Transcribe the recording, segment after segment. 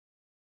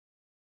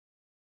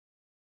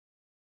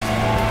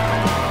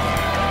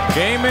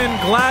GAIMIN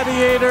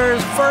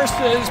Gladiators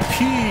versus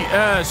PSG.LGD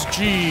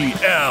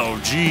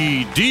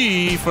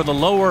for the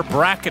lower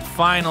bracket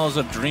finals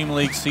of Dream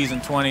League Season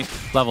 20.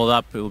 Leveled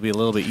up, it will be a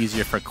little bit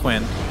easier for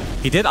Quinn.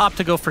 He did opt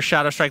to go for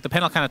Shadow Strike. The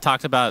panel kind of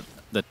talked about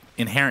the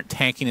inherent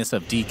tankiness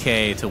of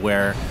DK to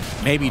where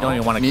maybe you don't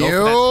even want to go for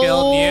that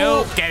skill.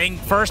 Mew getting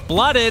first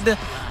blooded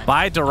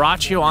by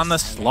Dyrachyo on the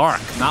Slark.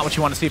 Not what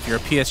you want to see if you're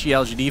a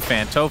PSG.LGD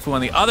fan. Tofu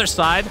on the other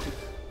side.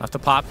 Have to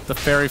pop the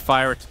Fairy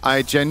Fire.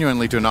 I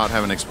genuinely do not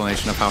have an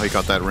explanation of how he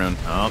got that rune.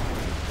 Oh,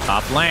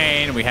 top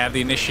lane, we have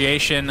the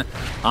initiation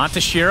onto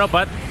Shiro,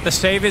 but the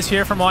save is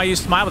here from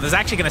YUSmile. But this is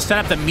actually going to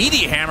set up the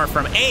Meteor Hammer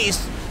from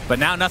Ace, but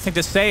now Nothing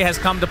to Say has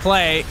come to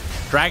play.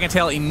 Dragon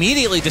Tail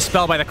immediately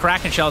dispelled by the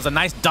Kraken Shells. A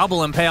nice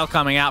double impale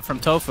coming out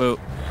from Tofu,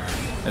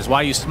 as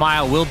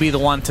YUSmile will be the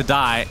one to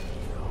die.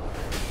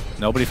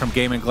 Nobody from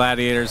GAIMIN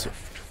Gladiators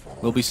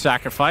will be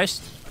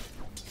sacrificed.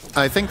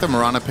 I think the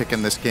Mirana pick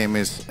in this game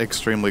is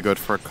extremely good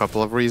for a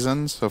couple of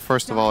reasons. So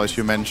first of all, as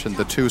you mentioned,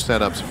 the two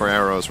setups for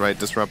arrows, right?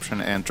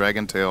 Disruption and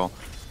Dragon Tail.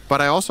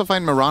 But I also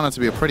find Mirana to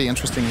be a pretty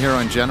interesting hero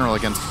in general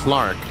against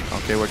Slark.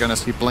 Okay, we're gonna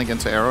see Blink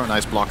into arrow,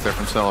 nice block there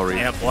from Celery.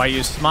 Yep,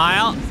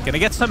 YUSmile, gonna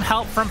get some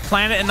help from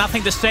Planet and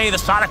Nothing to Say. The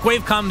Sonic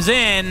Wave comes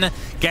in,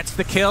 gets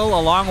the kill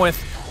along with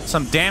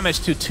some damage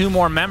to two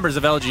more members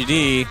of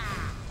LGD.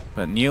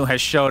 But New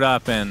has showed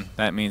up and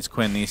that means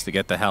Quinn needs to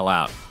get the hell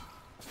out.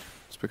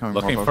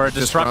 Looking for a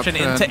disruption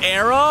into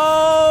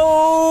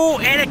arrow,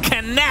 and it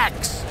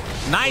connects.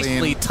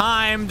 Nicely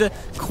timed.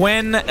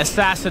 Quinn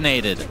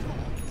assassinated.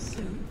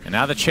 And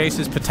now the chase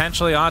is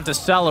potentially onto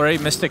Celery.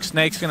 Mystic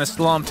Snake's going to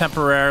slow him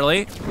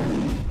temporarily.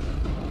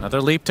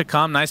 Another leap to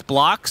come. Nice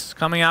blocks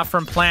coming out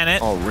from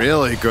Planet. Oh,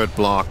 really good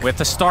block. With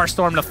the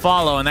Starstorm to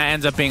follow, and that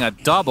ends up being a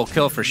double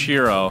kill for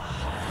Shiro,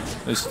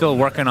 who's still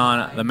working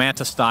on the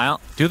Manta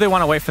style. Do they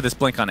want to wait for this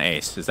blink on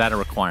Ace? Is that a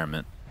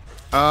requirement?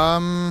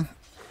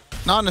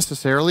 Not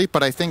necessarily,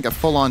 but I think a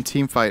full-on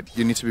team fight,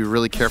 you need to be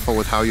really careful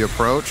with how you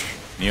approach.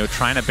 Neo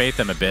trying to bait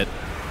them a bit.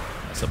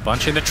 There's a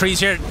bunch in the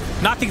trees here.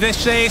 Nothing to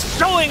Say,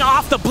 showing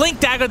off the blink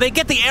dagger. They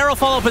get the arrow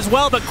follow-up as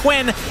well, but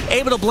Quinn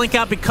able to blink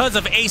out because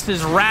of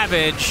Ace's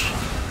Ravage.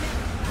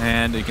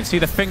 And you can see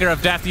the Finger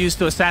of Death used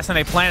to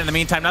assassinate Planet. In the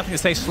meantime, Nothing to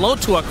Say slow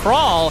to a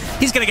crawl.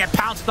 He's going to get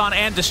pounced on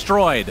and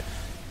destroyed.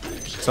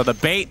 So the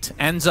bait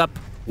ends up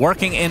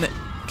working in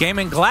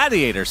GAIMIN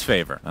Gladiators'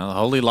 favor. Well,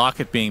 Holy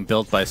Locket being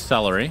built by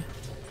Celery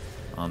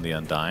on the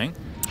Undying.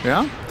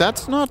 Yeah,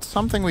 that's not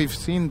something we've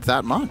seen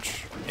that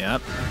much.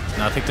 Yep,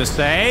 Nothing to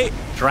Say.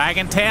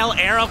 Dragon Tail,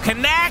 arrow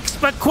connects,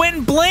 but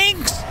Quinn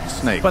blinks!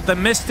 Snake. But the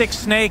Mystic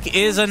Snake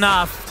is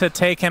enough to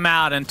take him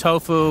out, and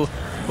Tofu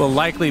will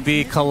likely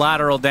be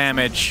collateral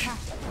damage.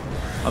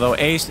 Although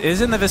Ace is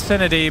in the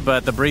vicinity,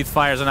 but the Breathe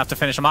Fire is enough to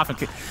finish him off. And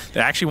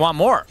they actually want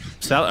more.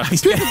 So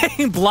he's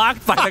getting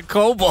blocked by the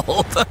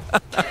Kobold.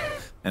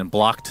 And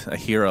blocked a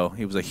hero.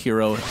 He was a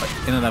hero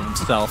in and of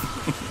himself.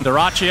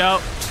 Dyrachyo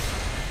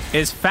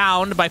is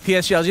found by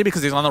PSG.LGD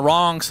because he's on the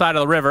wrong side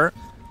of the river.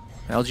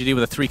 LGD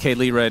with a 3K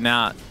lead right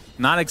now.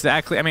 Not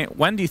exactly. I mean,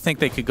 when do you think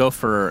they could go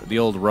for the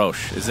old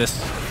Roche? Is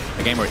this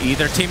a game where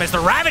either team, as the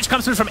Ravage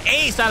comes through from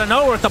Ace out of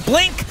nowhere with the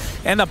blink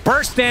and the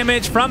burst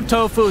damage from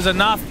Tofu is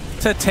enough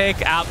to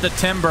take out the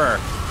Timber.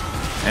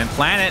 And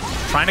Planet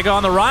trying to go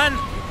on the run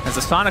as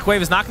the Sonic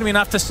Wave is not going to be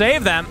enough to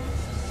save them.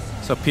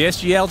 So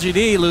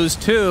PSG.LGD lose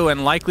 2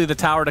 and likely the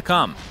tower to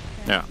come.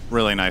 Yeah,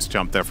 really nice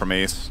jump there from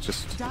Ace.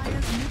 Just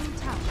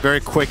very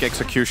quick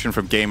execution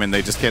from GAIMIN.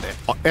 They just get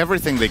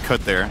everything they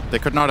could there. They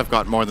could not have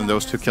got more than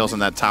those 2 kills in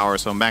that tower,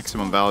 so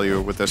maximum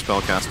value with their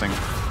spellcasting.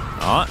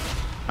 Oh,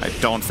 I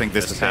don't think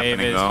this is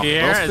happening, though.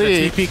 Here,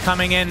 the TP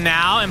coming in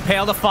now.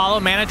 Impale to follow.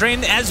 Mana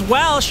Drain as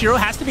well. Shiro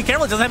has to be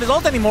careful. He doesn't have his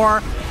ult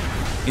anymore.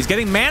 He's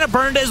getting mana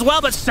burned as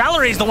well, but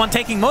Celery's the one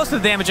taking most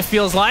of the damage, it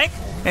feels like.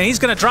 And he's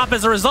going to drop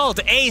as a result.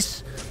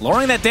 Ace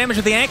lowering that damage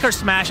with the Anchor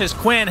Smash as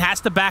Quinn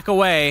has to back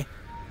away.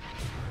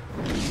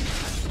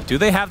 Do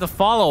they have the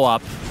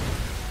follow-up?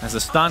 As the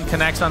stun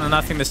connects on the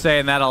Nothing to Say,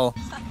 and that'll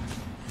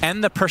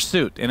end the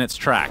pursuit in its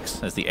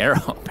tracks, as the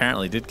arrow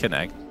apparently did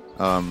connect.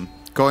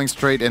 Going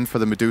straight in for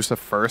the Medusa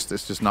first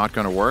is just not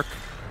going to work.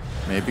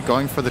 Maybe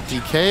going for the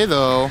DK,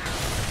 though.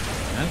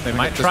 Yeah, they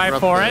might try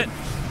for it.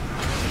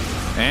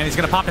 And he's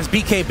going to pop his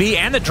BKB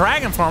and the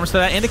Dragon Form, so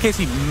that indicates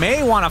he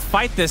may want to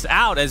fight this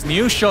out as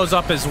Mew shows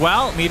up as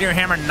well. Meteor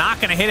Hammer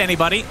not going to hit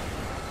anybody.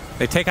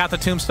 They take out the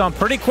Tombstone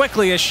pretty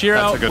quickly as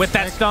Shiro, with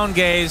that Stone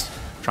Gaze,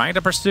 trying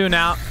to pursue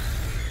now.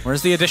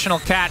 Where's the additional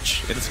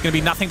catch? It's going to be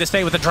Nothing to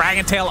Say with the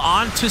Dragon Tail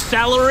onto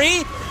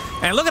Celery.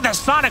 And look at the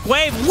Sonic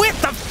Wave with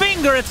the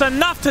Finger. It's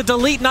enough to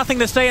delete Nothing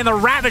to Say and the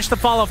Ravage to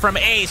follow from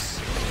Ace.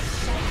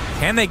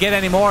 Can they get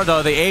any more,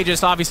 though? The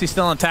Aegis obviously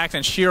still intact,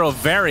 and Shiro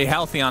very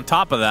healthy on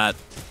top of that.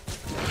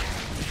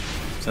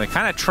 So they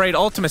kind of trade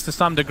ultimates to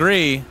some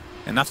degree,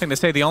 and Nothing to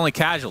Say the only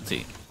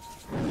casualty.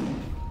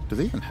 Do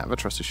they even have a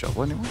Trusty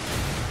Shovel anymore?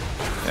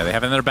 Yeah, they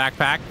have it in their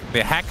backpack.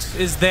 The Hex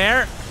is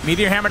there.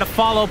 Meteor Hammer to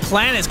follow.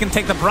 Planet is going to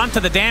take the brunt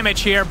of the damage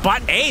here,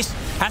 but Ace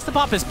has to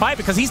pop his pipe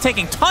because he's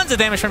taking tons of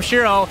damage from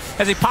Shiro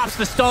as he pops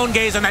the Stone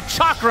Gaze and the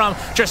Chakram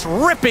just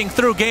ripping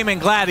through GAIMIN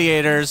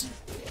Gladiators.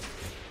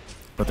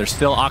 but they're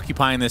still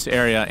occupying this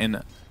area in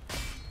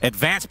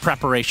advanced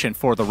preparation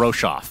for the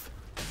Roshoff.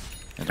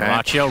 And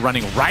Dyrachyo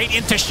running right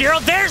into Shiro.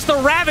 There's the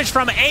Ravage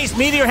from Ace.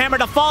 Meteor Hammer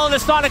to follow the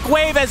Sonic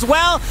Wave as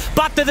well,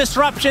 but the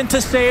Disruption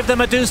to save the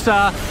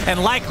Medusa,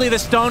 and likely the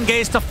Stone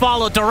Gaze to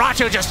follow.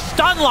 Dyrachyo just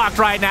stun-locked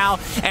right now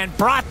and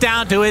brought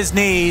down to his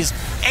knees.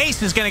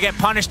 Ace is going to get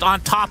punished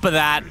on top of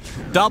that.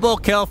 Double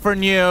kill for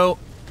New,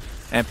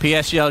 and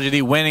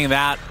PSG.LGD winning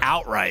that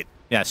outright.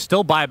 Yeah,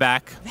 still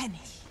buyback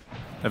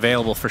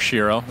available for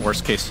Shiro,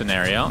 worst case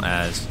scenario,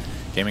 as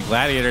GAIMIN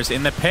Gladiators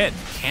in the pit.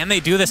 Can they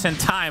do this in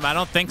time? I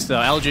don't think so.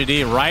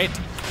 LGD right.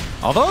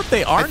 Although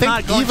they are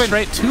not going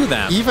straight to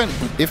them. Even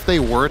if they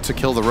were to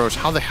kill the Roche,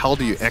 how the hell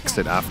do you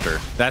exit after?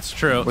 That's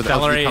true.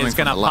 SyndereN is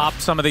going to pop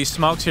some of these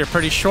smokes here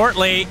pretty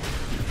shortly.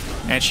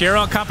 And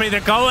Shiro and company,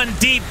 they're going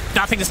deep.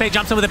 Nothing to say,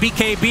 jumps in with a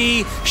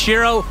BKB.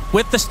 Shiro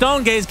with the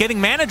Stone Gaze, getting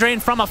mana drain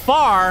from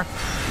afar.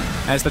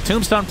 As the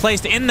Tombstone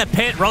placed in the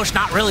pit, Roche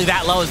not really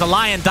that low as the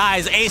Lion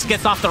dies. Ace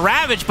gets off the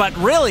Ravage, but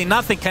really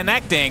nothing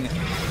connecting.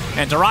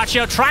 And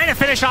Dyrachyo trying to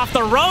finish off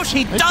the Roche.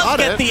 He does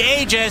get the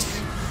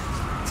Aegis.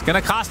 It's going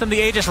to cost him the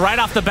Aegis right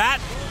off the bat.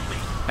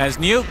 As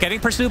New getting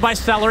pursued by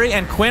SyndereN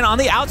and Quinn on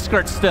the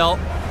outskirts still.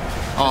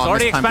 Has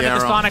already expended the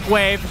Sonic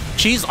Wave.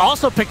 She's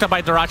also picked up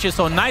by Dyrachyo,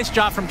 so nice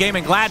job from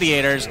GAIMIN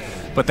Gladiators.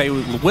 But they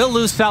will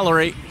lose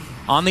SyndereN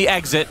on the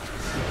exit.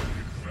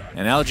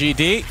 And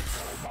LGD.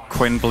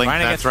 Quinn blinked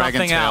that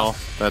Dragon Tail.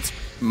 That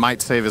might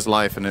save his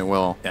life, and it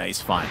will. Yeah, he's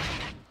fine.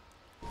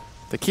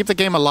 They keep the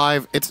game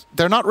alive.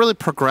 They're not really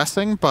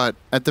progressing, but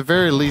at the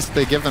very least,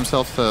 they give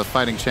themselves a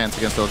fighting chance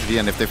against LGD.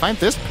 And if they find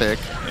this pick,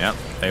 yep,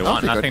 they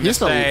want nothing to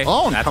say.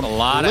 That's a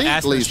lot of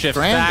Essence Shift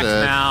stacks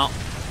now.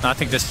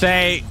 Nothing to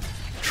say.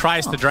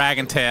 Tries to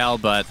Dragon Tail,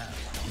 but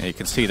yeah, you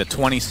can see the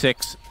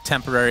 26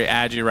 temporary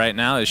Agi right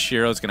now as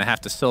Shiro's going to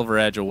have to Silver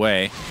Edge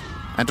away.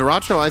 And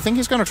Dyrachyo, I think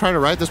he's going to try to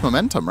ride this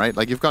momentum, right?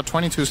 Like, you've got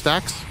 22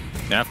 stacks.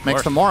 Yeah,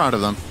 makes some more out of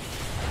them.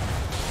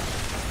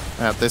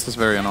 Yeah, this is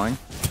very annoying.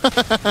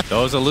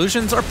 Those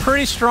illusions are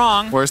pretty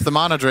strong. Where's the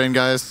mana drain,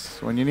 guys?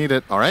 When you need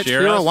it. All right,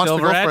 Shiro wants to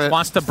go for it.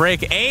 Wants to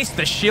break Ace.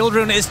 The Shield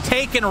Rune is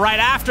taken right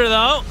after,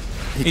 though.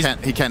 He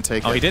can't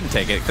take it. Oh, he didn't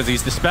take it because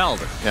he's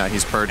dispelled. Yeah,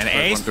 he's purged. And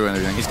Ace, won't do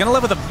anything. He's going to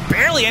live with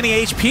barely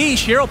any HP.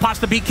 Shiro pops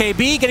the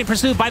BKB, getting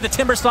pursued by the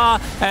Timber Saw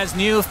as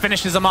New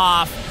finishes him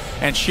off.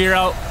 And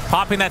Shiro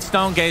popping that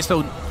Stone Gaze,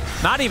 so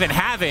not even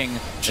having.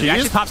 He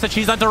actually pops the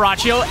cheese on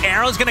Dyrachyo.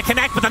 Arrow's going to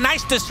connect with a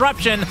nice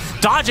disruption,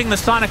 dodging the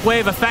Sonic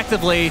Wave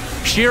effectively.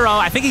 Shiro,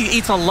 I think he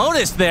eats a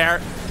Lotus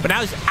there, but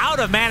now he's out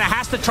of mana,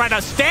 has to try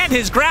to stand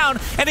his ground,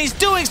 and he's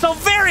doing so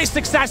very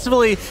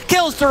successfully.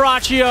 Kills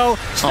Dyrachyo.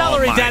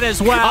 SyndereN dead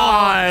as well.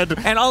 God.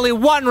 And only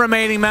one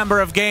remaining member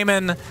of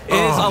GAIMIN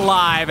is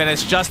alive, and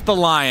it's just the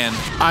Lion.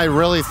 I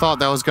really thought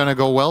that was going to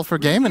go well for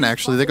GAIMIN,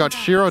 actually. They got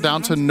Shiro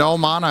down to no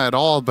mana at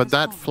all, but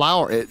that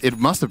flower, it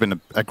must have been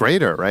a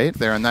greater, right?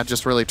 There, and that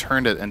just really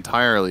turned it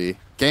entirely.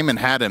 GAIMIN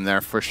had him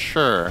there for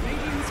sure.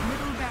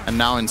 And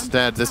now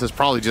instead, this is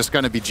probably just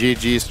going to be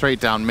GG straight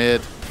down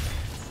mid.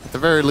 At the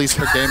very least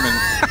for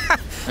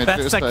GAIMIN.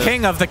 That's the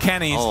king of the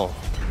Kennys. Oh.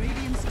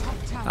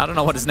 I don't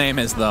know what his name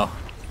is, though.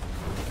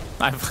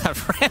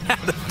 I've ran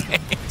out of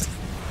names.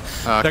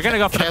 They're going to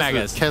go for the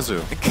Megas.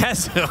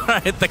 Kezu,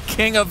 right? The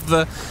king of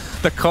the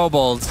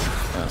kobolds.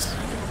 Yes.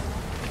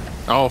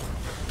 Oh.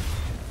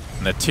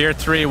 And the tier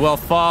 3 will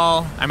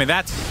fall. I mean,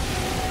 that's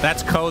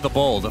Ko the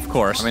Bold, of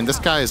course. I mean, this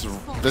guy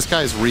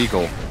is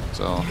regal,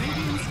 so.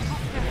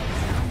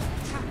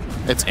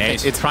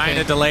 It's trying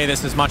to delay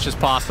this as much as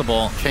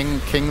possible. King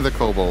the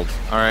Kobold.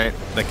 All right.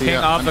 The king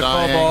of the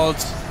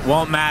Kobolds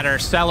won't matter.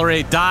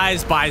 SyndereN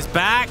dies, buys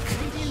back.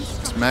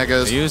 It's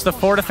Megas. They use the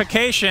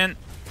fortification.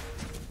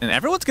 And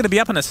everyone's going to be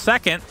up in a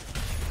second.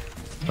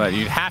 But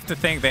you'd have to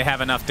think they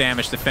have enough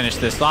damage to finish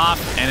this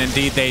off. And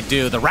indeed they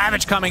do. The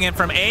Ravage coming in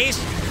from Ace.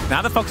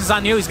 Now the focus is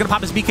on you. He's going to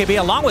pop his BKB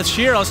along with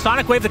Shiro.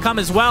 Sonic Wave to come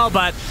as well,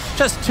 but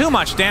just too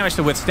much damage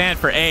to withstand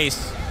for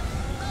Ace,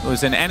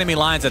 who's in enemy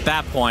lines at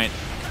that point.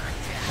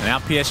 And now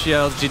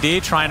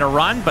PSG.LGD trying to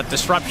run, but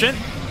disruption.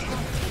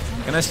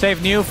 Gonna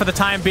save New for the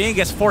time being.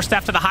 Gets forced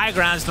after the high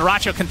grounds.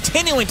 Dyrachyo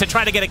continuing to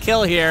try to get a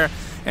kill here.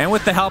 And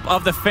with the help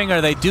of the finger,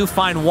 they do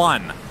find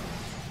one.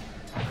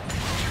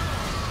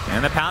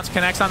 And the Pounce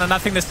connects on a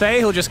Nothing to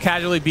Say, who'll just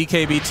casually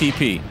BKB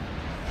TP.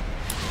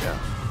 Yeah.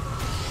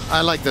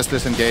 I like this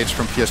disengage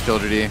from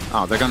PSG.LGD.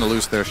 Oh, they're gonna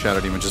lose their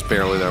Shadow Demon just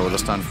barely there with a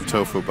stun from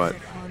Tofu, but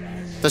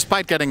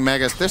despite getting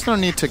Megas, there's no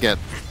need to get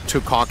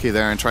too cocky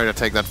there and try to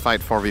take that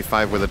fight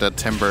 4v5 with a dead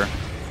Timber.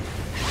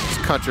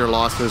 Just cut your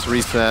losses,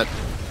 reset.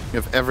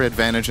 You have every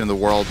advantage in the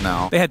world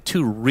now. They had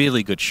 2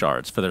 really good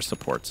shards for their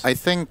supports. I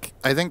think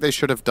they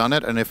should have done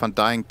it, and if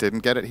Undying didn't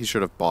get it, he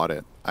should have bought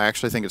it. I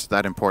actually think it's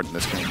that important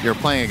this game. You're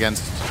playing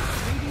against,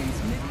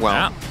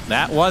 well... Yeah,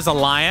 that was a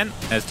Lion,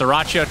 as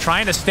Dyrachyo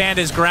trying to stand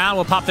his ground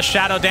will pop the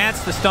Shadow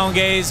Dance. The Stone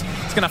Gaze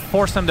is going to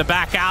force them to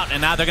back out,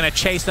 and now they're going to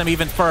chase them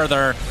even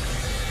further.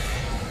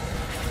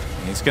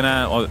 He's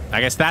gonna, well, I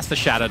guess that's the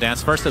Shadow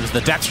Dance. First it was the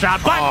Death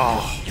Shroud,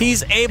 but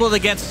he's able to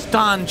get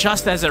stunned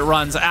just as it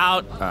runs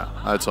out.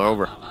 It's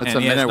over. It's and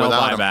a minute no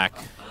without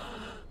buyback.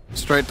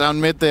 Straight down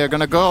mid, they're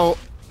gonna go.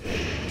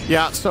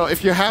 Yeah, so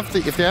if you have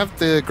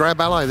the grab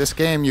ally this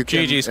game, you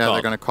can. GG's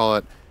they're gonna call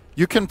it.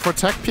 You can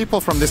protect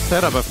people from this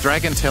setup of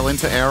Dragon Tail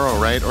into Arrow,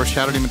 right? Or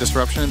Shadow Demon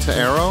Disruption into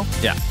Arrow.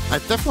 Yeah. I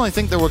definitely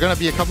think there were going to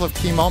be a couple of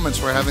key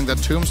moments where having that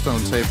Tombstone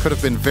save could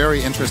have been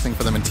very interesting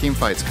for them in team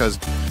fights, because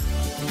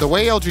the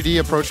way LGD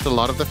approached a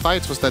lot of the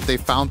fights was that they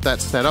found that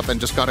setup and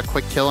just got a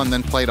quick kill and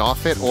then played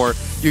off it, or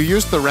you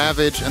use the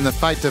Ravage and the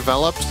fight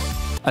develops.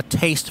 A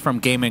taste from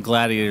GAIMIN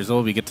Gladiators,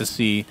 though. We get to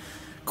see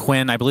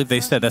Quinn. I believe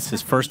they said that's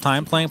his first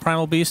time playing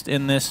Primal Beast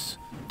in this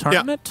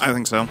tournament. Yeah, I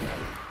think so.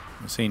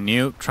 We see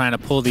Newt trying to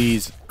pull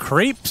these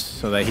creeps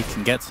so that he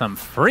can get some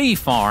free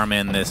farm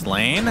in this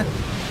lane.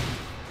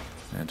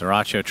 And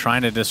Dyrachyo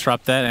trying to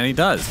disrupt that, and he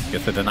does.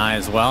 Get the deny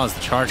as well as the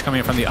charge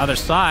coming from the other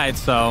side.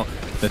 So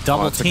the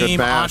double team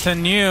onto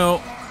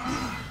Newt.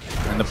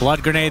 And the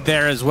blood grenade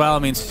there as well. I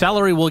mean,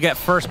 Celery will get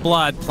first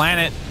blood.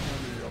 Planet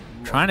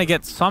trying to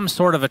get some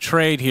sort of a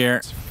trade here.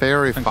 It's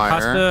Fairy Fire.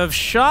 Concussive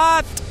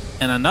shot.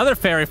 And another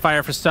Fairy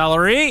Fire for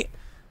Celery.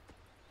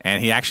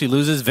 And he actually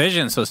loses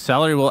vision, so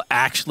Celery will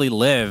actually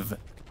live.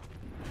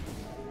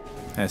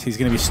 As he's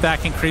going to be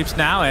stacking creeps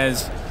now,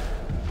 as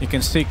you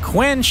can see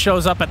Quinn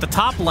shows up at the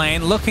top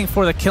lane looking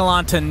for the kill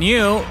onto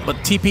New, but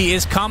TP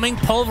is coming.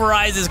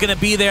 Pulverize is going to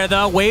be there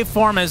though,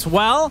 waveform as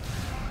well.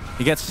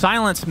 He gets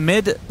silence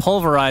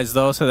mid-pulverize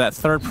though, so that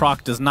third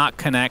proc does not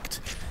connect.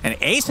 And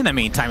Ace in the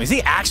meantime, is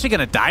he actually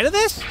going to die to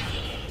this?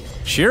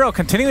 Shiro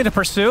continuing to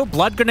pursue.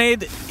 Blood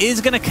grenade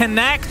is going to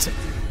connect.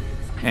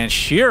 And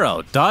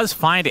Shiro does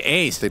find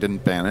Ace. They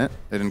didn't ban it.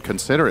 They didn't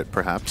consider it,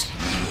 perhaps.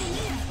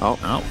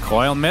 Oh,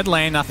 Coil mid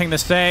lane, nothing to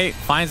say.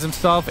 Finds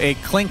himself a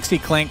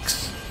Clinksy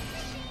Clinks.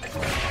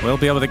 Will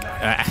be able to...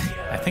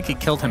 I think he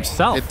killed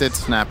himself. It did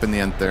snap in the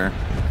end there.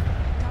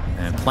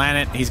 And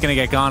Planet, he's going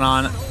to get gone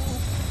on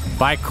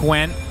by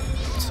Quinn.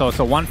 So it's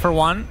a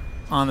 1-for-1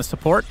 on the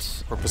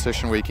supports. For a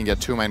position where you can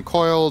get two-man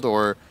coiled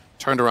or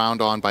turned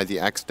around on by the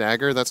Axe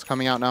Dagger that's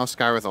coming out now.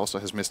 Skywrath also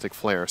has Mystic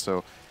Flare,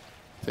 so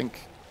I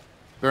think...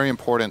 very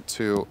important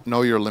to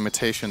know your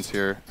limitations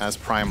here as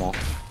Primal.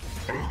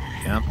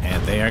 Yep,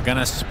 and they are going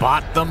to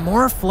spot the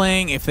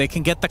Morphling. If they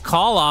can get the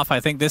call off,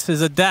 I think this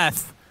is a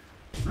death.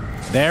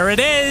 There it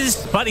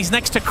is, but he's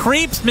next to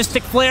creeps.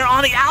 Mystic Flare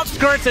on the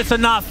outskirts, it's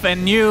enough,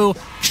 and New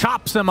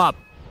chops him up.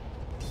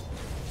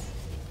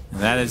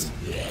 And that is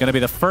going to be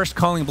the first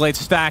Calling Blade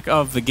stack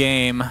of the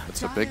game.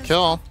 It's a big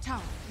kill.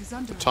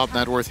 The top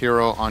net worth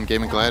hero on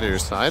GAIMIN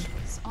Gladiators side.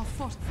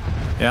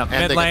 Yeah,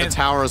 and they get the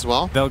tower as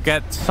well. They'll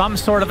get some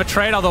sort of a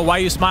trade, although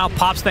YuSmile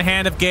pops the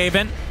hand of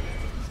GAIMIN.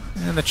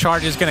 And the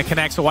charge is going to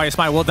connect, so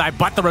YuSmile will die.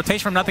 But the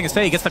rotation from nothing to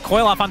say. He gets the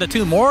coil off onto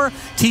two. More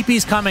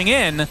TPs coming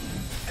in.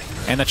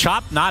 And the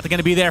chop not going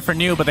to be there for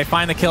New, but they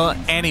find the kill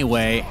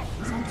anyway.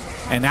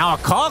 And now a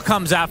call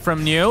comes out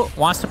from New.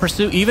 Wants to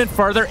pursue even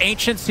further.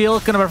 Ancient Seal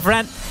is going to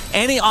prevent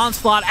any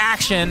onslaught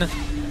action.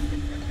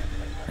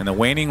 And the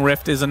Waning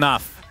Rift is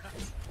enough.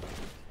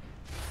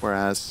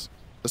 Whereas...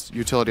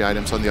 utility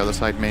items on the other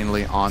side,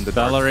 mainly on the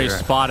Celery Dark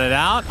spotted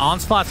out.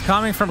 Onslaught's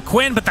coming from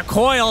Quinn, but the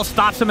coil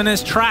stops him in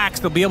his tracks.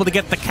 They'll be able to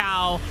get the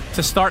cow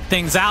to start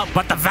things out,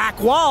 but the Vac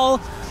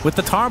Wall with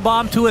the Tar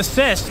Bomb to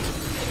assist.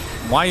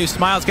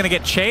 YuSmile's going to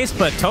get chased,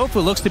 but Tofu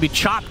looks to be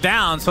chopped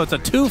down, so it's a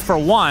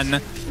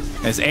 2-for-1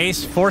 as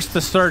Ace forced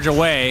the surge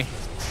away.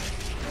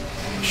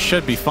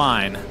 Should be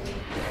fine.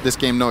 This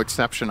game, no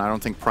exception. I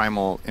don't think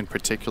Primal in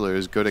particular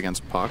is good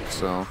against Puck,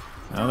 so...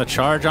 Now the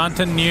charge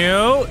onto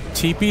New.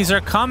 TPs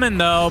are coming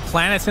though.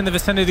 Planet's in the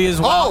vicinity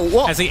as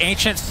well as the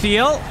Ancient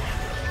Seal.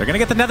 They're going to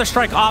get the Nether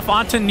Strike off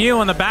onto New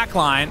on the back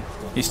line.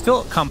 He's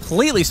still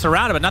completely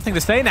surrounded, but nothing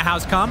to say.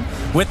 Nahau's come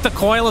with the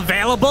coil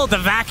available. The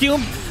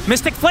vacuum.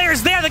 Mystic Flare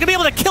is there. They're going to be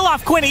able to kill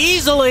off Quinn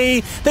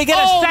easily. They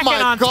get a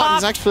second on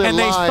top, and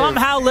they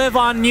somehow live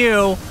on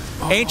New.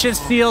 Ancient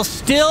Seal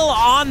still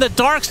on the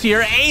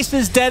Darkseer. Ace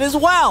is dead as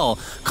well.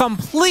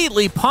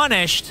 Completely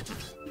punished.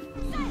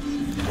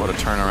 What a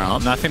turnaround. Well,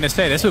 nothing to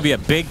say. This would be a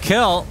big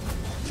kill.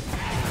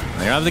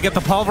 They're able to get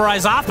the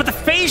Pulverize off, but the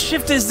phase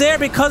shift is there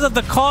because of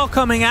the call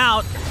coming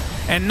out.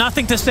 And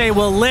nothing to say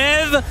will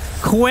live.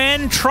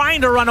 Quinn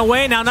trying to run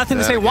away now. Nothing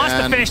to say. Wants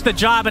to finish the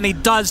job, and he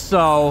does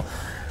so.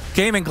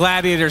 GAIMIN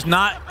Gladiators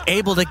not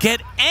able to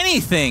get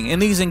anything in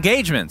these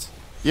engagements.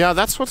 Yeah,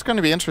 that's what's going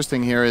to be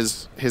interesting here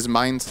is his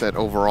mindset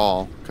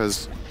overall.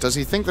 Because does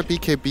he think the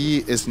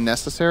BKB is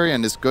necessary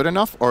and is good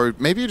enough? Or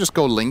maybe you just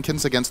go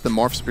Linken's against the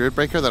Morph Spirit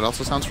Breaker. That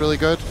also sounds really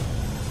good.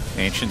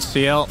 Ancient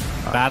Seal,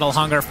 Battle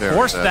Hunger,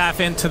 Force Staff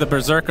into the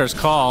Berserker's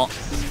call.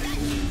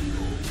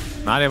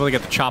 Not able to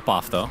get the chop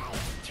off, though.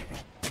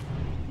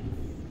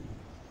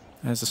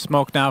 There's a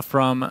smoke now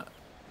from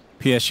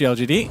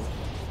PSG.LGD.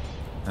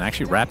 And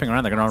actually wrapping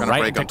around, they're going to run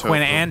right into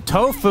Quinn and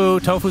Tofu.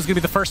 Tofu's going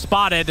to be the first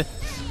spotted.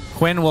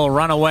 Quinn will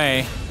run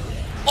away.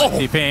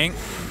 TPing.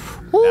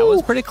 That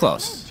was pretty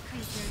close.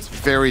 It's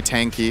very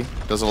tanky,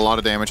 does a lot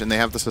of damage, and they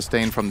have the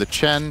sustain from the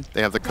Chen,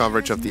 they have the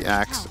coverage of the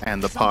Axe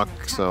and the Puck,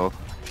 so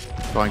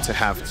going to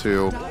have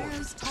to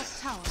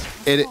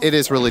it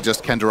is really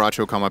just, can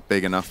Dyrachyo come up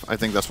big enough? I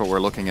think that's what we're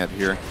looking at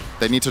here.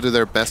 They need to do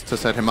their best to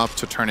set him up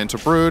to turn into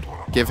Brood,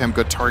 give him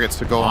good targets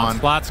to go on.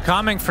 Onslaught's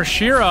coming for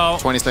Shiro.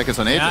 20 seconds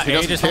on Aegis. Yeah, he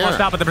doesn't Aegis care. almost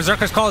out, but the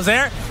Berserker's Call is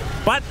there.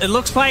 But it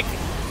looks like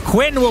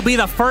Quinn will be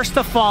the first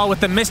to fall with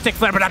the Mystic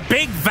Flare, but a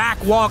big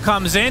vac wall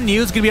comes in.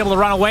 New's going to be able to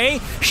run away.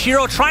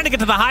 Shiro trying to get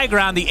to the high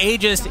ground. The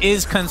Aegis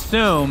is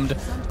consumed.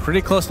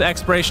 Pretty close to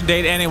expiration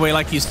date anyway,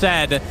 like you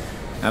said.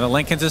 Now the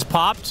Linken's is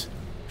popped.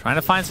 Trying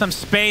to find some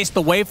space.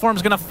 The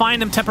waveform's going to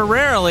find him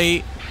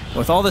temporarily.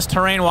 With all this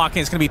terrain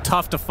walking, it's going to be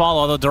tough to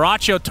follow. Although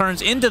Dyrachyo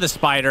turns into the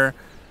spider.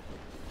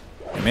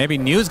 And maybe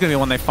New's going to be the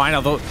one they find,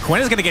 although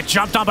Quinn is going to get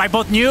jumped on by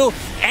both New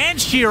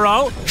and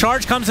Shiro.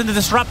 Charge comes in to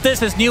disrupt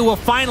this as New will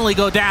finally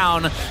go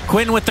down.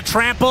 Quinn with the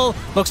trample.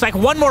 Looks like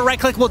one more right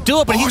click will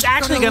do it, but he's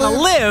actually going to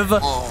live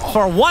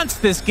for once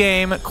this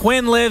game.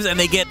 Quinn lives, and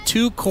they get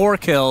 2 core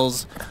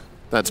kills.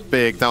 That's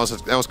big. That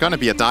was going to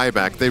be a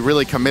dieback. They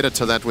really committed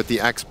to that with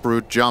the X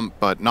Brood jump,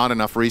 but not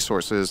enough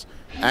resources.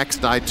 X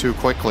died too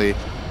quickly.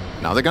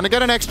 Now they're going to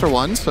get an extra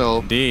one, so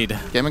Indeed.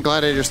 GAIMIN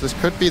Gladiators, this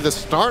could be the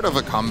start of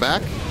a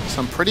comeback.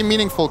 Some pretty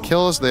meaningful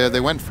kills there. They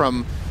went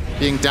from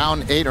being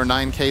down 8 or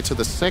 9k to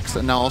the 6,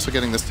 and now also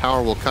getting this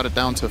tower will cut it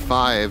down to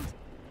 5.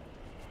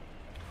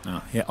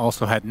 He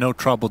also had no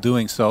trouble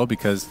doing so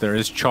because there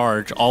is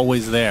charge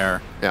always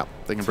there. Yeah,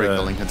 they can break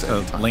the Linken's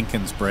anytime.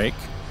 Linken's break.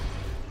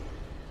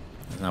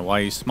 Now why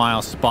you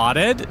smile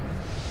spotted.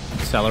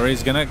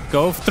 SyndereN's gonna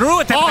go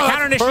through it. The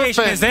counter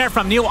initiation is there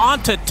from New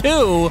onto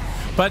 2,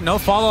 but no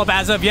follow-up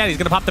as of yet. He's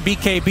gonna pop the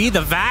BKB,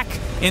 the vac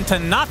into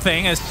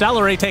nothing as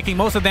SyndereN taking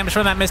most of the damage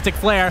from that Mystic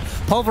Flare.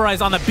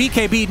 Pulverized on the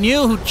BKB.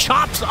 New who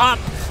chops up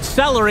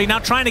SyndereN, now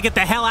trying to get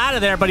the hell out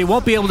of there, but he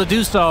won't be able to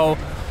do so.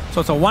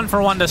 So it's a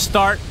 1-for-1 to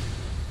start.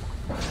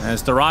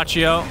 As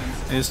Dyrachyo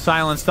is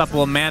silenced up,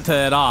 will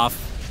Manta it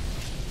off.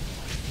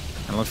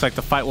 And it looks like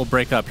the fight will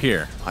break up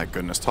here. My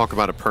goodness, talk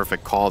about a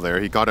perfect call there.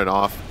 He got it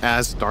off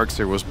as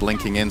Darkseer was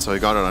blinking in, so he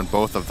got it on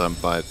both of them,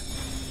 but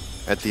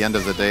at the end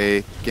of the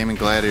day, GAIMIN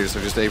Gladiators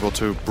are just able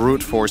to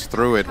brute force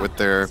through it with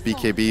their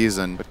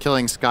BKBs, but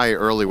killing Skye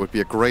early would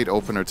be a great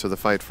opener to the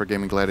fight for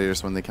GAIMIN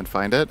Gladiators when they can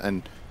find it,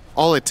 and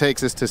all it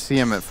takes is to see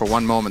him for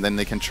one moment, then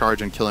they can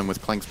charge and kill him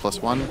with Clinks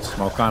 +1.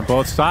 Smoke on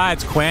both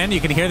sides. Quinn,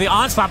 you can hear the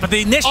onslaught, but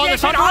the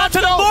initiation onto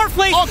the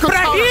Morphling, but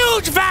a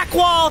huge vac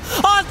wall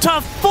onto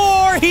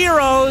 4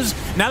 heroes.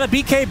 Now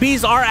the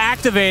BKBs are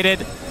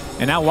activated,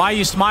 and now Why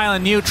You Smile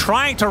and New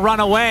trying to run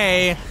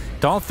away.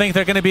 Don't think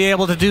they're going to be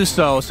able to do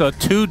so. So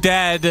 2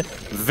 dead.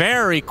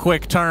 Very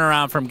quick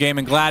turnaround from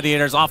GAIMIN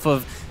Gladiators off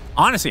of,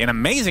 honestly, an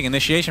amazing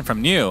initiation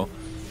from New.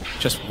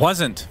 Just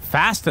wasn't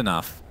fast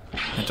enough.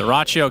 And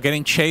Dyrachyo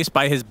getting chased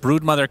by his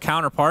Broodmother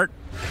counterpart.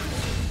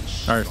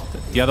 Or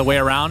the other way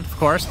around, of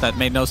course. That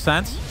made no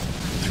sense.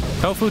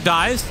 Tofu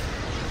dies.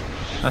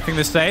 Nothing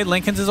to say.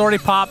 Linken's is already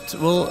popped.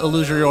 Will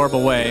Illusory Orb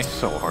away. It's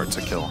so hard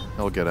to kill.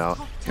 He'll get out.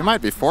 He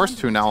might be forced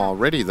to now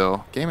already,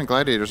 though. GAIMIN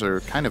Gladiators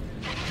are kind of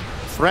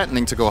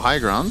threatening to go high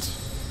ground.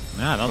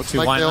 Yeah, I don't see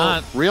like why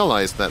not.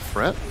 Realize that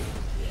threat.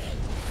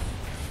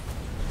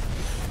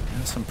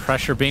 And some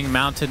pressure being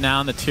mounted now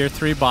on the tier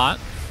 3 bot.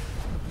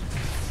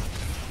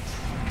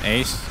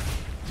 Ace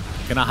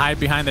gonna hide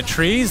behind the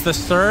trees. The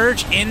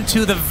surge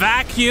into the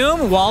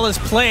vacuum. Wall is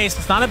placed.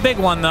 It's not a big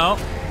one though.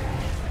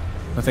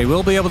 But they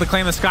will be able to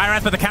claim the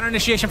Skywrath, but the counter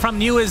initiation from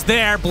New is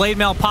there. Blade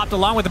Mail popped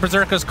along with the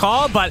Berserker's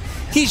Call, but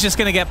he's just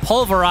gonna get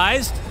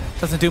pulverized.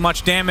 Doesn't do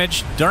much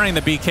damage during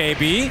the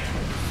BKB.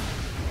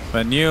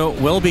 But New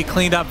will be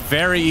cleaned up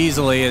very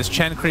easily as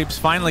Chen Creeps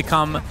finally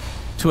come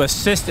to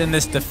assist in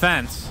this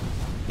defense.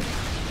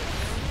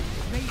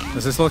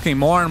 This is looking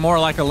more and more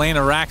like a lane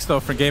of racks, though,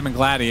 for GAIMIN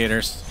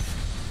Gladiators.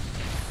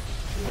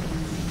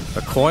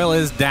 The coil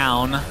is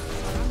down.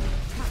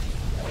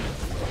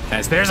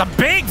 As there's a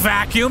big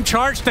vacuum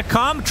charge to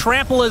come.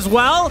 Trample as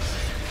well.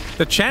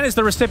 The Chen is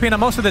the recipient of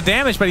most of the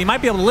damage, but he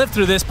might be able to live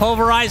through this.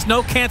 Pulverized,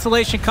 no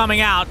cancellation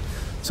coming out.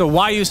 So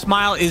Why You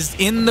Smile is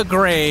in the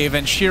grave,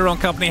 and Shiro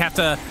and company have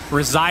to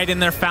reside in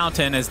their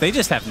fountain as they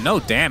just have no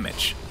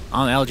damage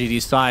on the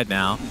LGD side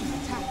now.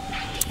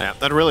 Yeah,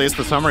 that really is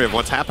the summary of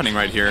what's happening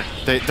right here.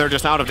 They're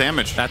just out of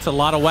damage. That's a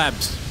lot of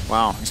webs.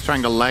 Wow, he's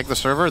trying to lag the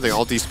server. They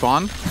all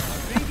despawn.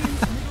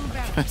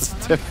 It's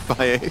tipped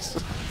by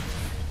Ace.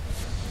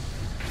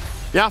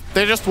 Yeah,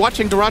 they're just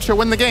watching Dyrachyo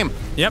win the game.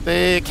 Yep.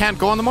 They can't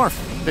go on the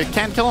morph. They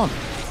can't kill him.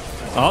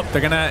 Oh,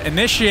 they're going to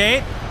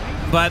initiate,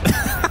 but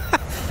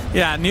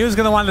yeah, New's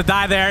going to want to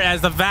die there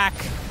as the vac,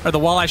 or the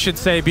wall, I should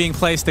say, being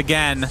placed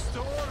again.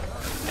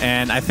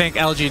 And I think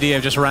LGD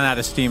have just run out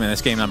of steam in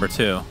this game number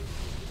 2.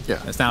 Yeah.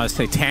 It's now a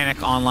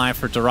Satanic online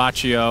for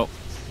Dyrachyo.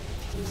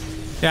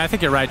 Yeah, I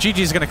think you're right.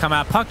 GG's going to come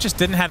out. Puck just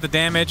didn't have the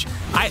damage.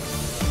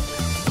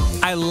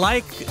 I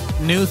like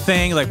new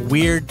things, like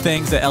weird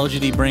things that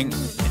LGD bring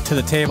to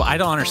the table. I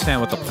don't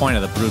understand what the point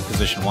of the Brood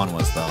position 1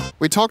 was, though.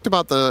 We talked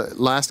about the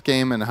last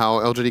game and how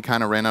LGD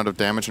kind of ran out of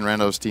damage and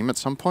ran out of steam at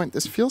some point.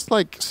 This feels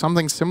like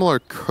something similar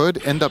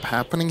could end up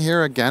happening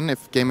here again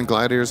if GAIMIN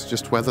Gladiators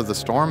just weather the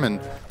storm.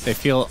 And they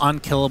feel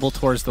unkillable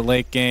towards the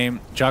late game.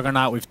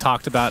 Juggernaut, we've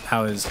talked about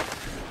how his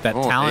That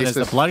talent is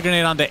the blood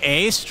grenade onto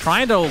Ace,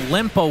 trying to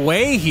limp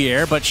away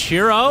here, but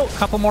Shiro, a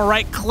couple more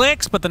right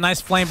clicks, but the nice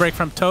flame break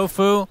from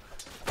Tofu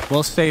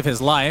will save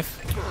his life.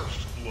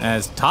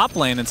 As top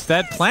lane,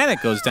 instead, Planet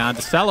goes down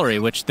to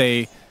SyndereN, which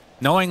they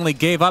knowingly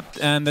gave up,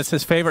 and that's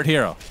his favorite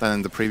hero. Than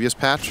in the previous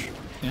patch.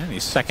 Yeah,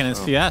 he's second in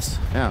CS.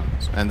 Yeah,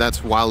 and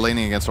that's while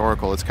laning against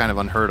Oracle. It's kind of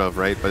unheard of,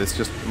 right? But it's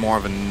just more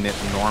of a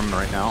norm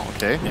right now.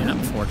 Okay.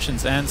 Yeah,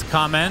 Fortune's End's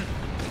comment.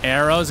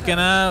 Arrow's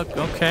gonna...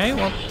 Okay,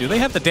 well, do they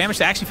have the damage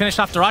to actually finish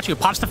off Dyrachyo?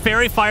 Pops the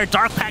Fairy Fire,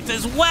 Dark Pact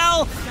as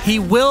well! He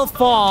will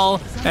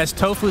fall as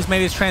Tofu's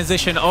made his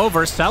transition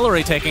over.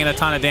 SyndereN taking a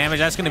ton of damage.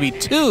 That's gonna be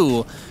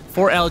 2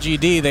 for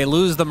LGD. They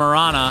lose the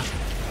Mirana,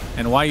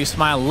 and Why You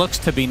Smile looks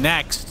to be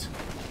next,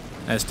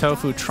 as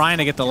Tofu trying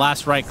to get the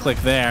last right click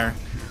there.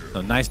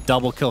 So nice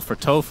double kill for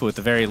Tofu at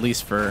the very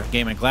least for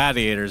GAIMIN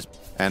Gladiators.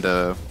 And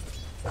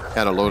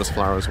had a Lotus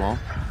Flower as well.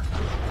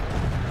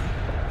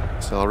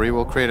 SyndereN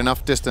will create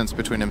enough distance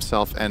between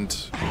himself and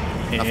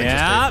nothing to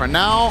stay for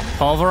now.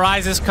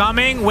 Pulverize is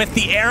coming with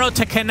the arrow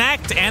to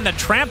connect, and the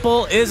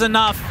trample is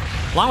enough.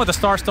 Along with the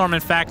Starstorm,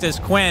 in fact, is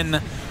Quinn.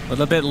 A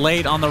little bit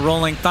late on the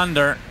Rolling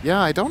Thunder.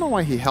 Yeah, I don't know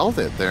why he held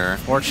it there.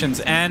 Fortune's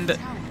End,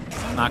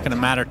 not going to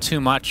matter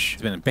too much.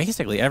 It's been in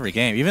basically every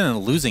game, even in the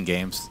losing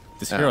games.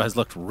 This hero has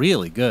looked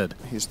really good.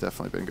 He's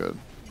definitely been good.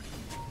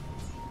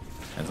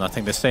 There's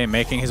nothing to say,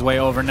 making his way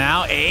over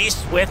now.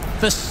 Ace with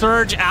the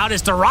surge out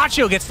as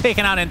Dyrachyo gets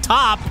taken out in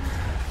top.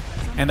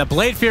 And the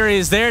Blade Fury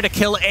is there to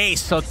kill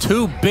Ace. So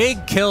 2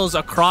 big kills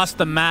across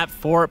the map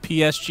for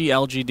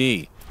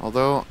PSG.LGD.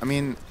 Although, I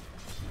mean,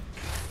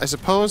 I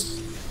suppose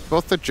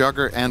both the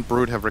Jugger and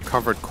Brood have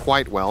recovered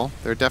quite well.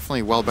 They're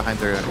definitely well behind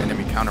their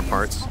enemy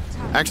counterparts.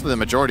 Actually, the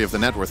majority of the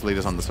net worth lead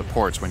is on the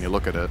supports when you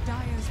look at it.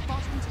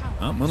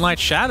 Well, Moonlight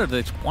Shadow,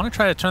 they want to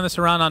try to turn this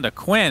around onto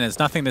Quinn. Has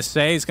nothing to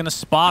say. He's going to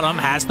spot him.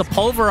 Has the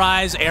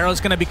Pulverize.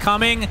 Arrow's going to be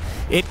coming.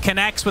 It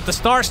connects with the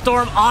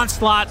Starstorm.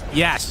 Onslaught.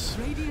 Yes.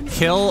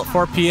 Kill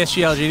for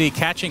PSG.LGD,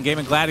 catching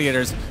GAIMIN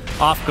Gladiators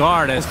off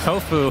guard as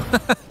Tofu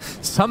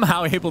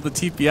somehow able to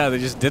TP out. They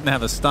just didn't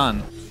have a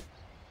stun.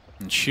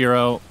 And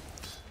Shiro,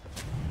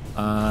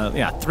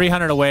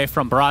 300 away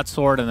from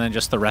Broadsword, and then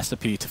just the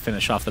recipe to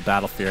finish off the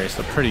Battle Fury.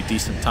 So pretty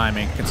decent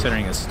timing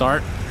considering his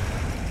start.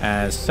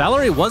 As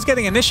SyndereN was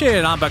getting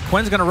initiated on, but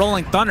Quinn's going to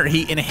Rolling Thunder.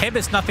 He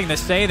inhibits nothing to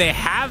say. They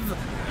have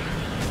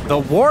the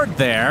ward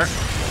there,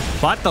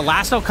 but the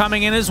lasso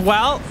coming in as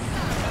well.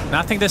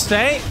 Nothing to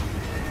say.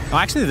 Oh,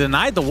 actually, they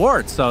denied the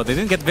ward, so they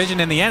didn't get vision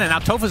in the end, and now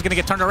Tofu's going to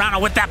get turned around.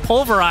 And with that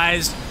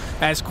Pulverize,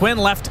 as Quinn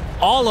left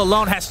all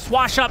alone, has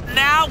Swash up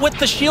now with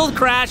the shield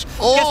crash.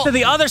 Gets to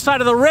the other side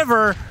of the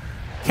river.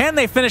 Can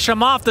they finish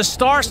him off? The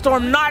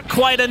Starstorm not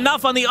quite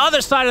enough on the other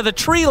side of the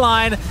tree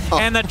line,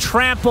 and the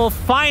trample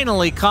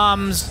finally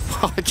comes.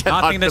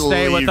 Nothing to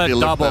say with a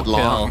double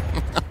kill.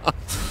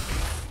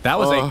 That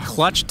was a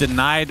clutch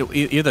denied,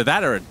 either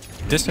that or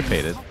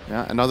dissipated.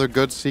 Yeah, another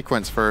good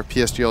sequence for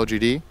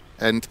PSG.LGD.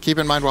 And keep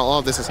in mind while all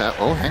of this is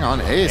happening. Oh, hang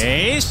on, Ace.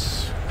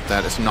 Ace.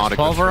 That is not a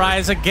good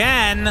Pulverize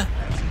again.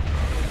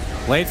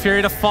 Blade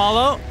Fury to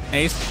follow.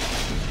 Ace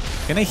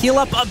gonna heal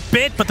up a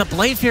bit, but the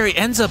Blade Fury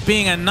ends up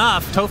being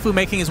enough. Tofu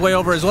making his way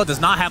over as well.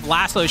 Does not have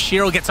lasso.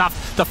 Shiro gets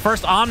off the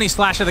first Omni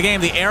Slash of the game.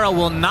 The arrow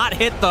will not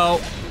hit though.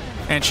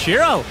 And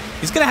Shiro,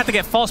 he's gonna have to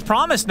get False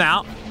Promise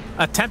now.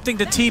 Attempting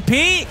to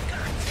TP.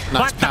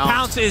 Nice but the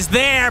pounce is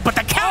there. But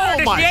the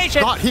counter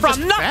initiation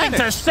from nothing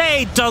to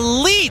say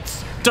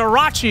deletes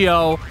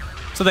Dyrachyo.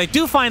 So they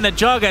do find the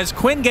Jug as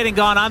Quinn getting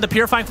gone on. The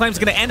Purifying Flame is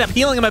going to end up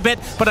healing him a bit,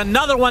 but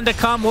another one to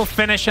come will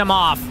finish him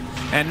off.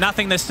 And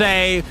nothing to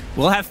say.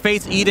 We'll have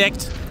Fate's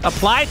Edict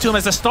applied to him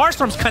as the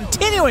Starstorm's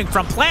continuing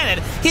from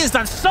Planet. He has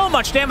done so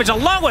much damage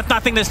along with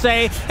nothing to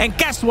say. And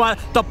guess what?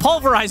 The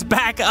Pulverize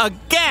back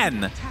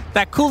again.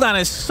 That cooldown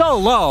is so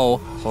low.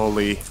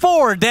 Holy.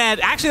 4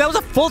 dead. Actually, that was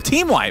a full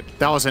team wipe.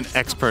 That was an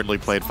expertly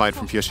played fight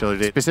from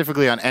PSG.LGD.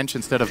 Specifically on Ench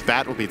instead of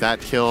Bat will be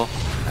that kill.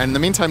 And in the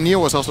meantime, Neo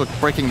was also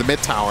breaking the mid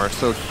tower,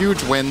 so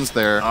huge wins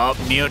there. Oh,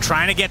 Neo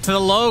trying to get to the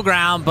low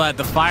ground, but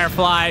the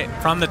Firefly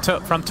from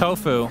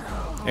Tofu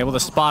able to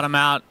spot him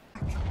out.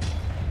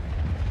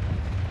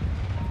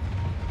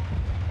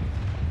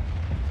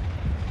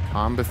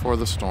 Calm before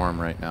the storm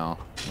right now.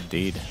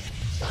 Indeed.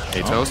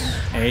 Atos.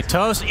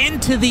 Atos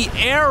into the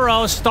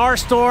arrow,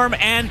 Starstorm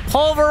and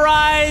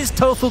Pulverize.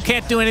 Tofu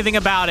can't do anything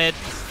about it.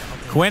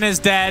 Quinn is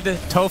dead.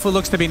 Tofu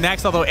looks to be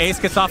next, although Ace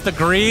gets off the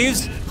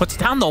Greaves. Puts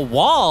down the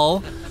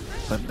wall,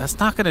 but that's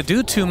not going to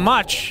do too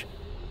much.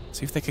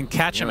 See if they can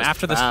catch him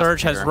after the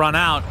surge has run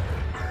out.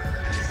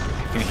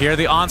 You can hear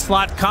the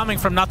onslaught coming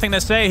from nothing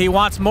to say. He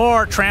wants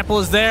more. Trample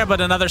is there,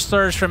 but another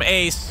surge from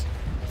Ace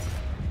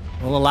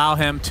will allow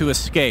him to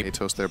escape.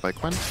 Atos there by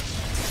Quinn.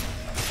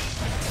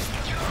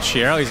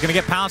 Shiro, he's going to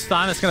get pounced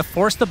on. It's going to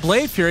force the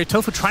Blade Fury.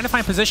 Tofu trying to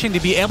find position to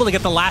be able to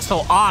get the lasso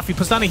off. He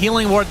puts down a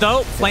healing ward,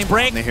 though. Flame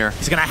break. He's going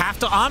to have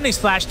to Omni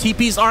Slash.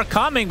 TPs are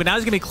coming, but now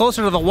he's going to be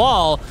closer to the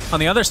wall on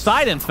the other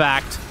side, in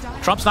fact.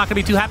 Trump's not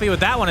going to be too happy with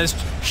that one as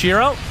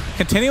Shiro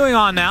continuing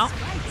on now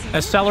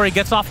as SyndereN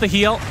gets off the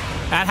heal.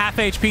 at half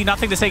HP.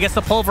 Nothing to say, gets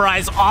the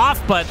pulverize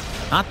off, but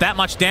not that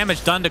much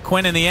damage done to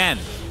Quinn in the end.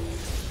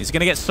 He's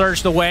going to get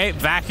surged away.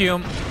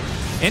 Vacuum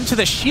into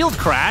the shield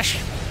crash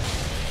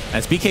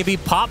as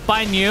BKB popped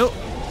by New.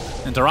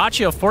 And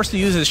Dyrachyo forced to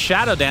use his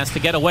Shadow Dance to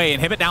get away.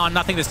 Inhibit now on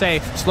Nothing to Say.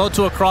 Slow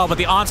to a crawl, but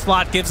the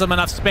onslaught gives him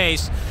enough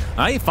space.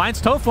 He finds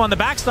Tofu on the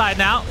backside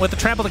now with the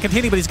trample to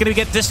continue, but he's going to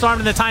get disarmed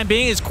in the time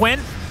being as Quinn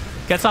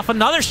gets off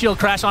another shield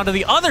crash onto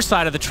the other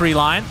side of the tree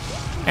line.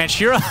 And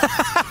Shiro,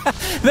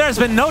 there's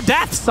been no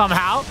death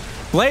somehow.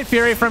 Blade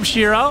Fury from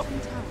Shiro.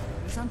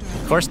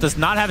 Of course, does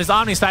not have his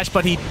Omni Slash,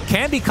 but he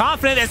can be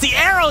confident as the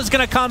arrow is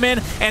going to come in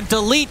and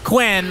delete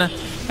Quinn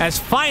as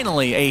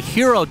finally a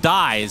hero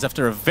dies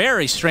after a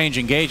very strange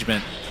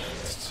engagement.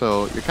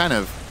 So you're kind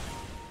of,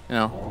 you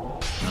know.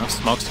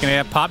 Smoke's going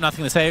to get popped,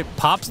 Nothing to Say.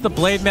 Pops the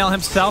Blade Mail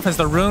himself as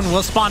the rune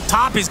will spawn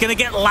top. He's going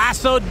to get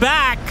lassoed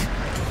back.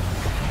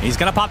 He's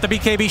going to pop the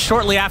BKB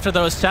shortly after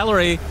those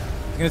Celery.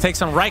 He's going to take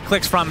some right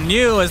clicks from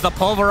New as the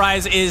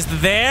Pulverize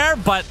is there,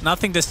 but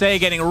Nothing to Say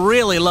getting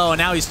really low, and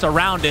now he's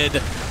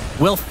surrounded.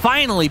 Will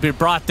finally be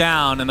brought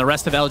down, and the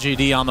rest of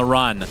LGD on the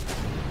run.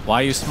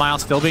 YU Smile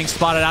still being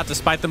spotted out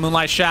despite the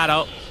Moonlight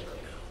Shadow.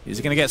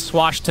 He's going to get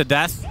swashed to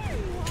death.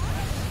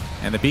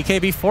 And the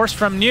BKB force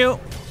from New,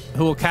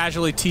 who will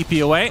casually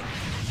TP away.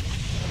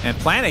 And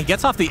Planet, he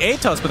gets off the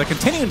Atos, but they're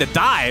continuing to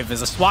dive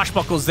as the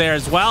Swashbuckle's there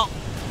as well.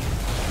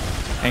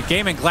 And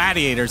GAIMIN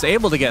Gladiators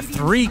able to get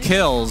 3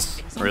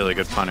 kills. Really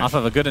good punish. Off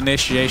of a good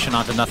initiation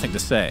onto Nothing to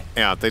Say.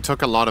 Yeah, they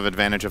took a lot of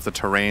advantage of the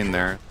terrain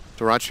there.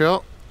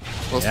 Dyrachyo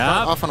will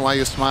start off on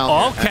YU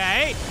Smile.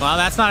 Okay, well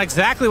that's not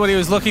exactly what he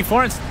was looking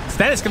for.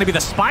 Instead it's going to be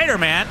the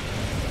Spider-Man.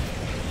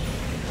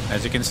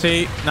 As you can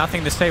see,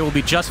 Nothing to Say will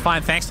be just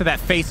fine thanks to that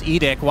Faith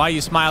Edict.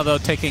 YU Smile though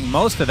taking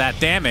most of that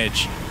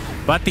damage.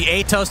 But the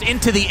Atos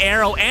into the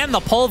arrow and the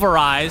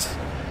Pulverize.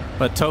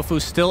 But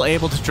Tofu's still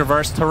able to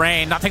traverse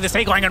terrain. Nothing to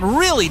Say going in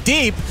really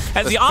deep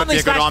as the Omni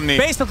Slash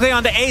basically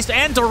onto Ace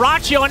and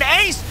Dyrachyo. And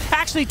Ace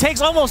actually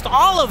takes almost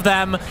all of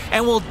them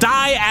and will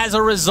die as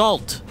a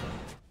result.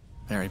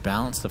 Very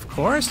balanced, of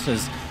course.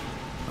 Is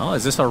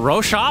this a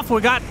Roche-off?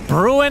 We got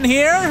Bruin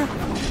here.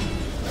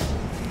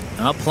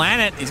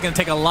 Planet, he's going to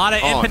take a lot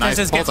of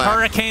impetus, gets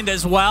hurricaned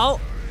as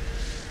well.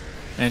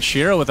 And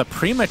Shiro with a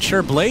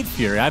premature Blade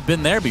Fury. I've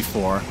been there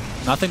before.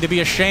 Nothing to be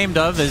ashamed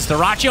of is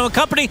Dyrachyo and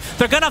company.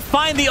 They're going to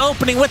find the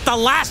opening with the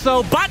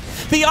lasso, but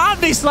the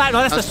Omni Slash,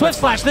 well, that's the Swift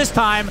Slash this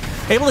time.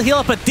 Able to heal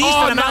up a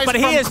decent amount, but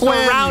he is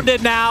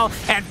surrounded now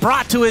and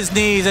brought to his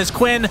knees as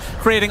Quinn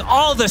creating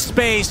all the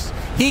space.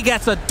 He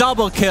gets a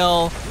double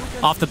kill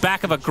off the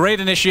back of a great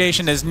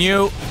initiation as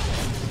New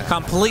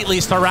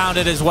completely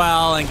surrounded as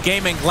well, and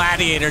GAIMIN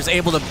Gladiators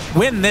able to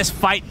win this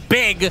fight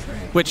big,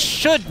 which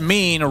should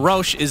mean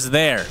Roche is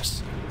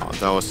theirs. Oh,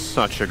 that was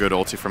such a good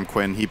ulti from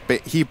Quinn.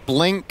 He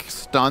blink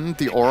stunned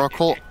the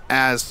Oracle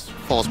as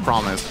false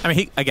promise. I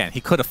mean,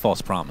 he could have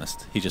false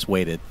promised. He just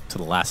waited to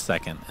the last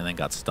second and then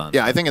got stunned.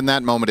 Yeah, I think in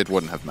that moment it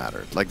wouldn't have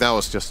mattered. Like, that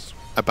was just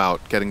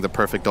about getting the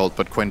perfect ult,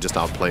 but Quinn just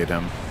outplayed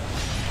him.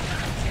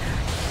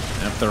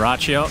 And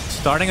Dyrachyo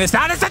starting this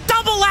out as a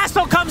double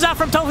lasso comes out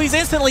from Tofu. He's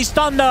instantly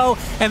stunned though,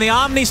 and the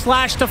Omni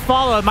Slash to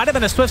follow. It might have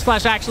been a Swift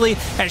Slash actually,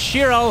 as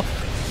Shiro,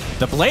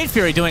 the Blade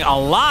Fury doing a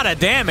lot of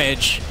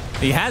damage.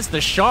 He has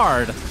the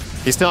shard.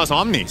 He still has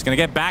Omni. He's gonna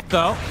get back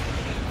though.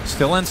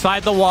 Still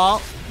inside the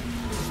wall.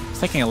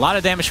 He's taking a lot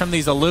of damage from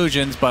these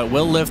illusions, but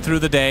will live through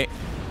the day.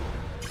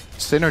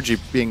 Synergy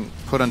being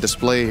put on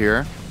display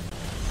here.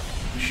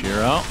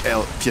 Shiro.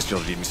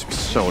 PSG.LGD needs to be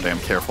so damn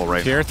careful right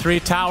now. Tier 3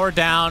 tower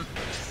down.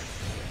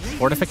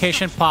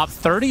 Fortification pop,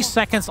 30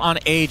 seconds on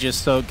Aegis,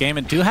 so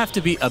GAIMIN do have to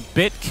be a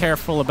bit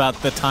careful about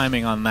the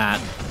timing on that.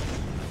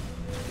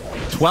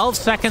 12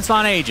 seconds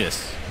on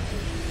Aegis.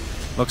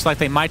 Looks like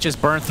they might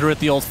just burn through it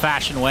the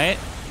old-fashioned way.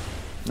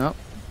 Nope.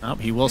 Nope,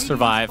 he will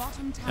survive,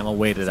 and we'll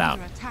wait it out.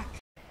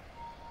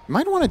 You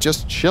might want to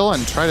just chill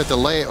and try to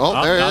delay.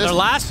 Oh, there it is. Another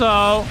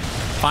lasso.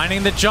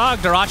 Finding the Jug.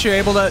 Dyrachyo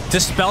able to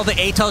dispel the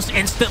Atos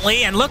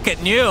instantly, and look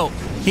at New.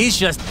 He's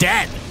just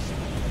dead.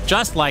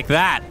 Just like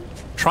that.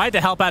 Tried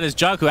to help out his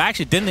Jug, who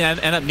actually didn't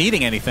end up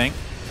needing anything.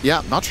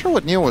 Yeah, not sure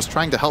what Neo was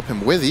trying to help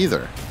him with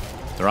either.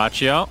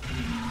 Dyrachyo.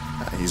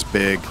 He's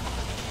big.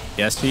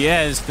 Yes, he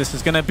is. This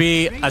is going to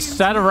be a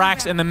set of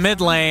racks in the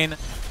mid lane.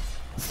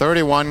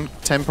 31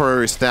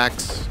 temporary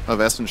stacks of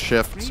Essence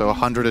Shift, so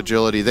 100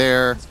 agility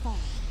there.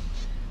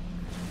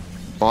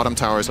 Bottom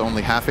tower is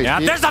only half HP. Yeah,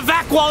 there's a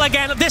Vac Wall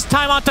again, this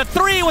time onto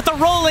 3 with the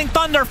Rolling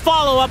Thunder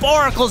follow-up.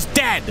 Oracle's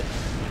dead.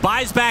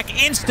 Buys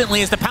back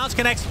instantly as the pounce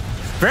connects.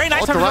 Very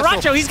nice from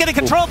Dyrachyo. He's getting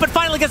control, but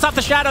finally gets off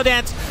the Shadow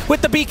Dance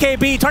with the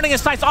BKB, turning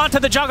his sights onto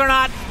the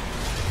Juggernaut.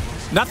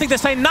 Nothing to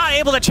Say, not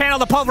able to channel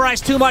the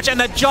Pulverize too much, and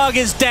the Jug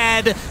is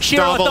dead.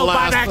 Shiro with no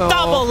buyback,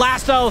 double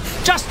lasso,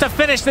 just to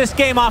finish this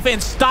game off in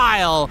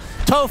style.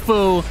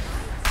 Tofu,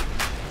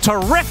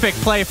 terrific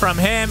play from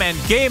him, and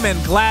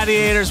GAIMIN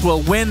Gladiators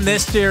will win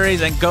this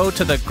series and go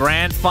to the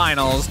grand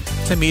finals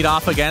to meet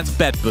off against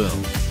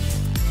Betboom.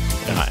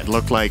 It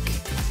looked like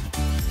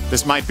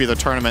this might be the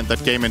tournament that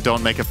GAIMIN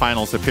don't make a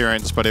finals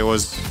appearance, but it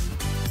was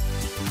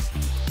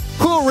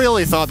Who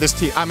really thought this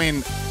team... I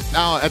mean,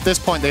 now at this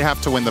point they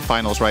have to win the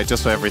finals, right?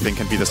 Just so everything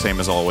can be the same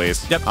as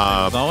always. Yep,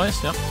 as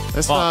always, yep.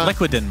 Well,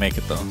 Liquid didn't make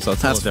it though, so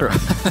it's a little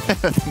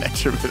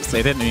different.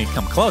 They didn't even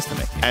come close to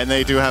making it. And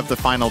they do have the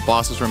final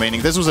bosses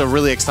remaining. This was a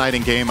really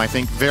exciting game. I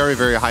think very,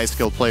 very high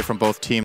skill play from both teams.